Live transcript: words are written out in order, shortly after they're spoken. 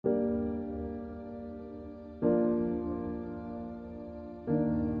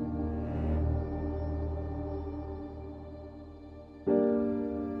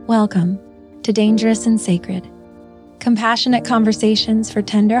Welcome to Dangerous and Sacred, compassionate conversations for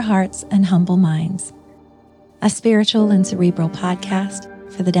tender hearts and humble minds, a spiritual and cerebral podcast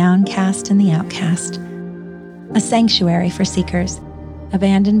for the downcast and the outcast, a sanctuary for seekers,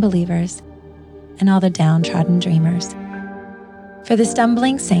 abandoned believers, and all the downtrodden dreamers, for the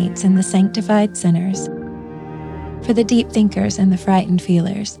stumbling saints and the sanctified sinners, for the deep thinkers and the frightened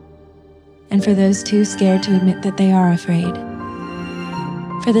feelers, and for those too scared to admit that they are afraid,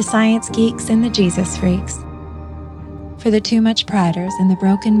 for the science geeks and the Jesus freaks, for the too much priders and the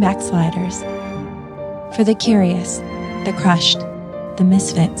broken backsliders, for the curious, the crushed, the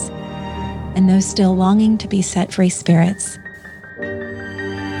misfits, and those still longing to be set free spirits,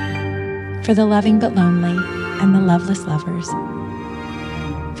 for the loving but lonely and the loveless lovers,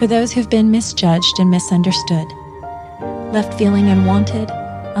 for those who've been misjudged and misunderstood, left feeling unwanted,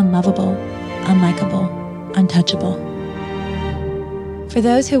 unlovable, unlikable, untouchable, for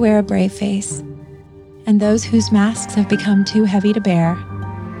those who wear a brave face and those whose masks have become too heavy to bear,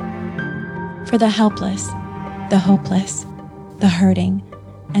 for the helpless, the hopeless, the hurting,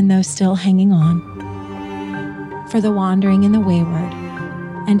 and those still hanging on, for the wandering and the wayward,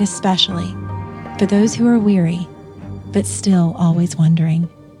 and especially for those who are weary but still always wondering,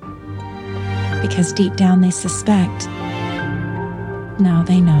 because deep down they suspect, no,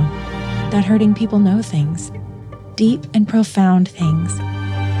 they know, that hurting people know things, deep and profound things.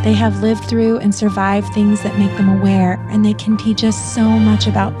 They have lived through and survived things that make them aware, and they can teach us so much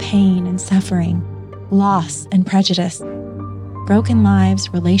about pain and suffering, loss and prejudice, broken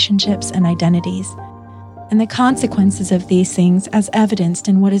lives, relationships, and identities, and the consequences of these things as evidenced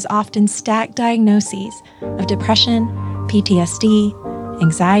in what is often stacked diagnoses of depression, PTSD,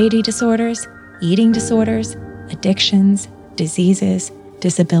 anxiety disorders, eating disorders, addictions, diseases,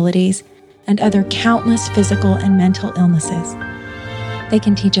 disabilities, and other countless physical and mental illnesses. They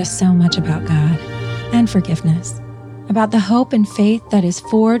can teach us so much about God and forgiveness, about the hope and faith that is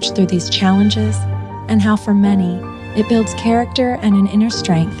forged through these challenges, and how for many, it builds character and an inner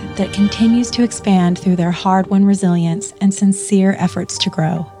strength that continues to expand through their hard-won resilience and sincere efforts to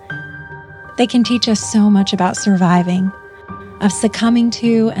grow. They can teach us so much about surviving, of succumbing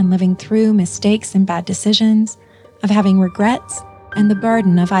to and living through mistakes and bad decisions, of having regrets, and the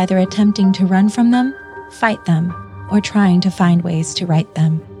burden of either attempting to run from them, fight them, or trying to find ways to right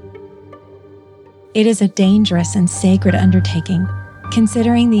them. It is a dangerous and sacred undertaking,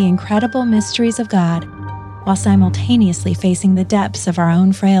 considering the incredible mysteries of God, while simultaneously facing the depths of our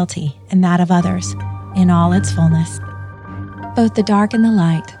own frailty and that of others, in all its fullness. Both the dark and the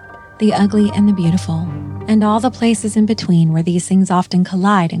light, the ugly and the beautiful, and all the places in between where these things often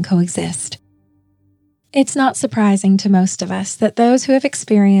collide and coexist. It's not surprising to most of us that those who have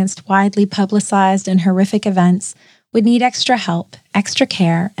experienced widely publicized and horrific events would need extra help, extra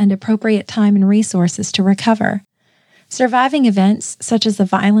care, and appropriate time and resources to recover. Surviving events such as the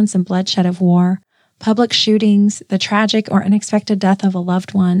violence and bloodshed of war, public shootings, the tragic or unexpected death of a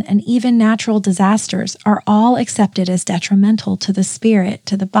loved one, and even natural disasters are all accepted as detrimental to the spirit,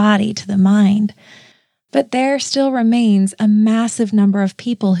 to the body, to the mind. But there still remains a massive number of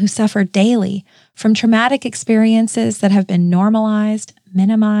people who suffer daily from traumatic experiences that have been normalized,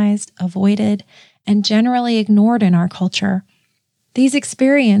 minimized, avoided, and generally ignored in our culture. These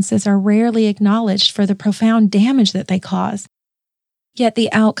experiences are rarely acknowledged for the profound damage that they cause. Yet the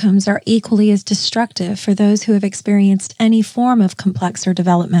outcomes are equally as destructive for those who have experienced any form of complex or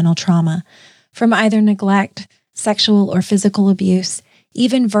developmental trauma, from either neglect, sexual or physical abuse,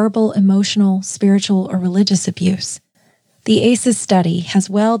 even verbal, emotional, spiritual, or religious abuse. The ACEs study has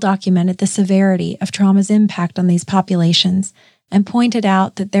well documented the severity of trauma's impact on these populations and pointed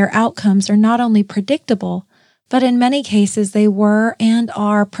out that their outcomes are not only predictable, but in many cases they were and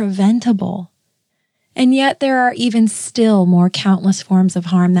are preventable. And yet there are even still more countless forms of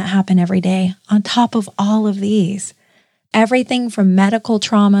harm that happen every day on top of all of these. Everything from medical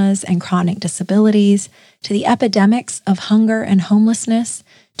traumas and chronic disabilities, to the epidemics of hunger and homelessness,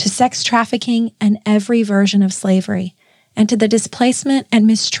 to sex trafficking and every version of slavery, and to the displacement and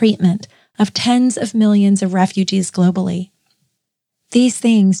mistreatment of tens of millions of refugees globally. These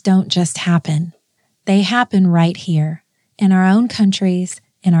things don't just happen. They happen right here, in our own countries,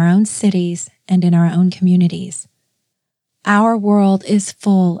 in our own cities, and in our own communities. Our world is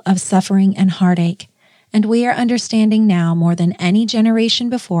full of suffering and heartache, and we are understanding now more than any generation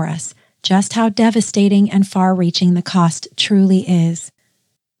before us just how devastating and far-reaching the cost truly is.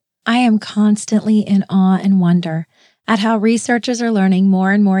 I am constantly in awe and wonder at how researchers are learning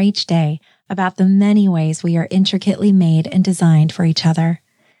more and more each day about the many ways we are intricately made and designed for each other.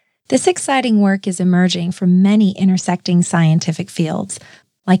 This exciting work is emerging from many intersecting scientific fields,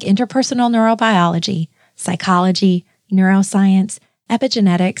 like interpersonal neurobiology, psychology, neuroscience,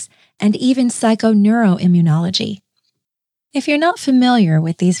 epigenetics, and even psychoneuroimmunology. If you're not familiar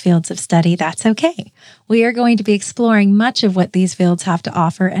with these fields of study, that's okay. We are going to be exploring much of what these fields have to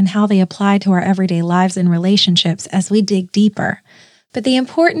offer and how they apply to our everyday lives and relationships as we dig deeper. But the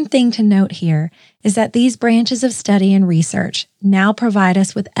important thing to note here is that these branches of study and research now provide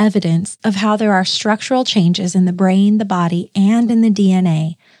us with evidence of how there are structural changes in the brain, the body, and in the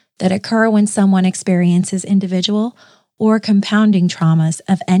DNA that occur when someone experiences individual or compounding traumas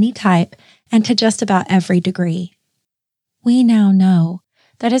of any type and to just about every degree. We now know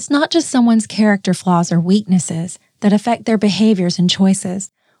that it's not just someone's character flaws or weaknesses that affect their behaviors and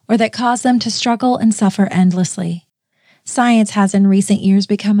choices, or that cause them to struggle and suffer endlessly. Science has in recent years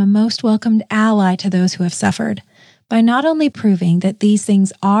become a most welcomed ally to those who have suffered, by not only proving that these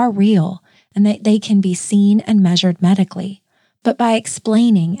things are real and that they can be seen and measured medically, but by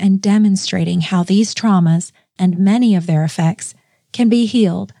explaining and demonstrating how these traumas and many of their effects can be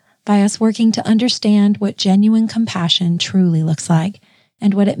healed by us working to understand what genuine compassion truly looks like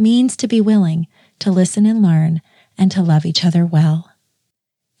and what it means to be willing to listen and learn and to love each other well.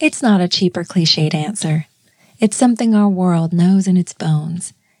 It's not a cheap or cliched answer. It's something our world knows in its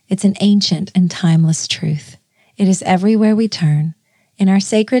bones. It's an ancient and timeless truth. It is everywhere we turn, in our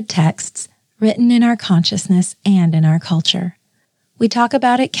sacred texts, written in our consciousness and in our culture. We talk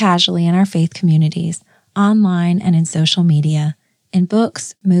about it casually in our faith communities, online and in social media, in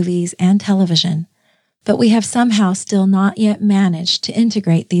books, movies, and television, but we have somehow still not yet managed to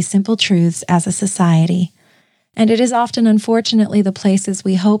integrate these simple truths as a society. And it is often, unfortunately, the places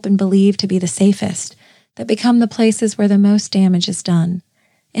we hope and believe to be the safest that become the places where the most damage is done,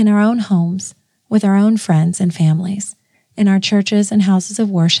 in our own homes, with our own friends and families, in our churches and houses of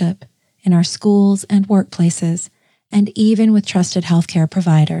worship, in our schools and workplaces, and even with trusted healthcare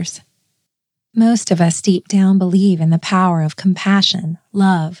providers. Most of us deep down believe in the power of compassion,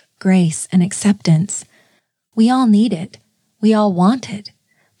 love, grace, and acceptance. We all need it. We all want it.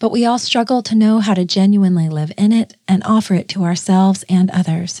 But we all struggle to know how to genuinely live in it and offer it to ourselves and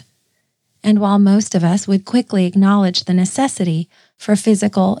others. And while most of us would quickly acknowledge the necessity for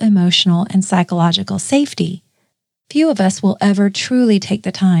physical, emotional, and psychological safety, few of us will ever truly take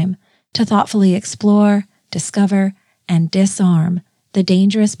the time to thoughtfully explore, discover, and disarm the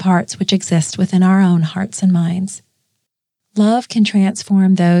dangerous parts which exist within our own hearts and minds. Love can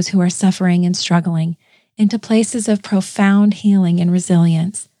transform those who are suffering and struggling into places of profound healing and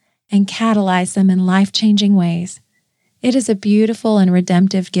resilience, and catalyze them in life-changing ways. It is a beautiful and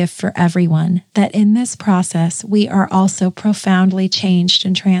redemptive gift for everyone that in this process we are also profoundly changed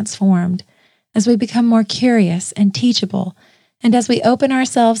and transformed as we become more curious and teachable, and as we open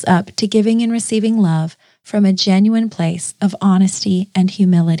ourselves up to giving and receiving love from a genuine place of honesty and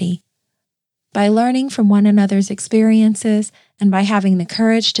humility. By learning from one another's experiences and by having the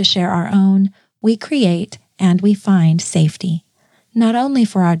courage to share our own, we create and we find safety, not only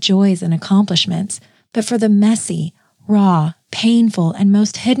for our joys and accomplishments, but for the messy, raw, painful, and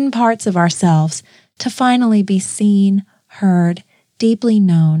most hidden parts of ourselves to finally be seen, heard, deeply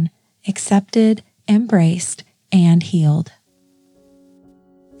known, accepted, embraced, and healed.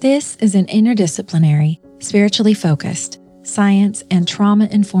 This is an interdisciplinary, spiritually focused, science and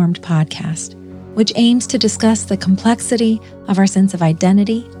trauma-informed podcast, which aims to discuss the complexity of our sense of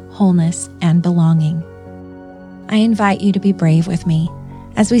identity, wholeness, and belonging. I invite you to be brave with me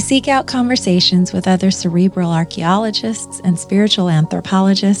as we seek out conversations with other cerebral archaeologists and spiritual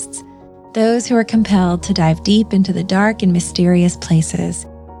anthropologists, those who are compelled to dive deep into the dark and mysterious places,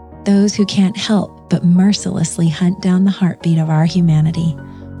 those who can't help but mercilessly hunt down the heartbeat of our humanity,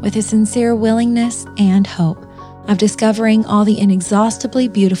 with a sincere willingness and hope of discovering all the inexhaustibly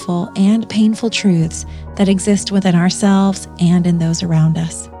beautiful and painful truths that exist within ourselves and in those around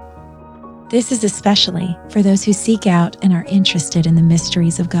us. This is especially for those who seek out and are interested in the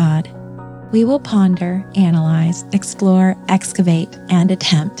mysteries of God. We will ponder, analyze, explore, excavate, and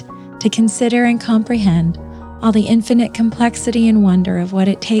attempt to consider and comprehend all the infinite complexity and wonder of what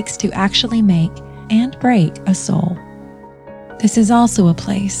it takes to actually make and break a soul. This is also a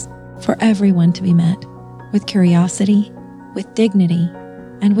place for everyone to be met with curiosity, with dignity,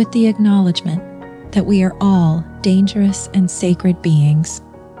 and with the acknowledgement that we are all dangerous and sacred beings.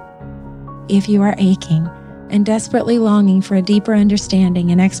 If you are aching and desperately longing for a deeper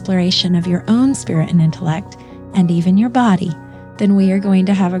understanding and exploration of your own spirit and intellect, and even your body, then we are going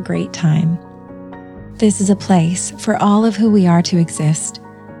to have a great time. This is a place for all of who we are to exist.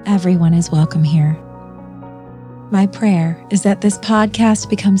 Everyone is welcome here. My prayer is that this podcast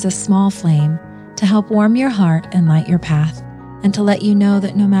becomes a small flame to help warm your heart and light your path, and to let you know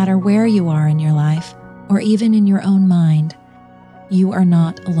that no matter where you are in your life, or even in your own mind, you are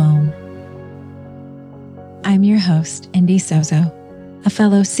not alone. I'm your host, Indy Sozo, a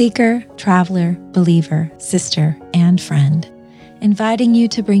fellow seeker, traveler, believer, sister, and friend, inviting you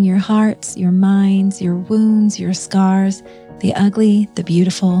to bring your hearts, your minds, your wounds, your scars, the ugly, the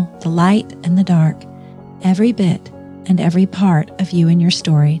beautiful, the light, and the dark, every bit and every part of you and your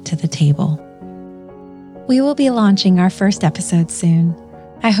story to the table. We will be launching our first episode soon.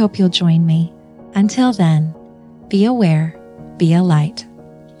 I hope you'll join me. Until then, be aware, be a light,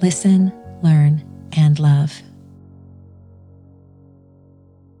 listen, learn, and love.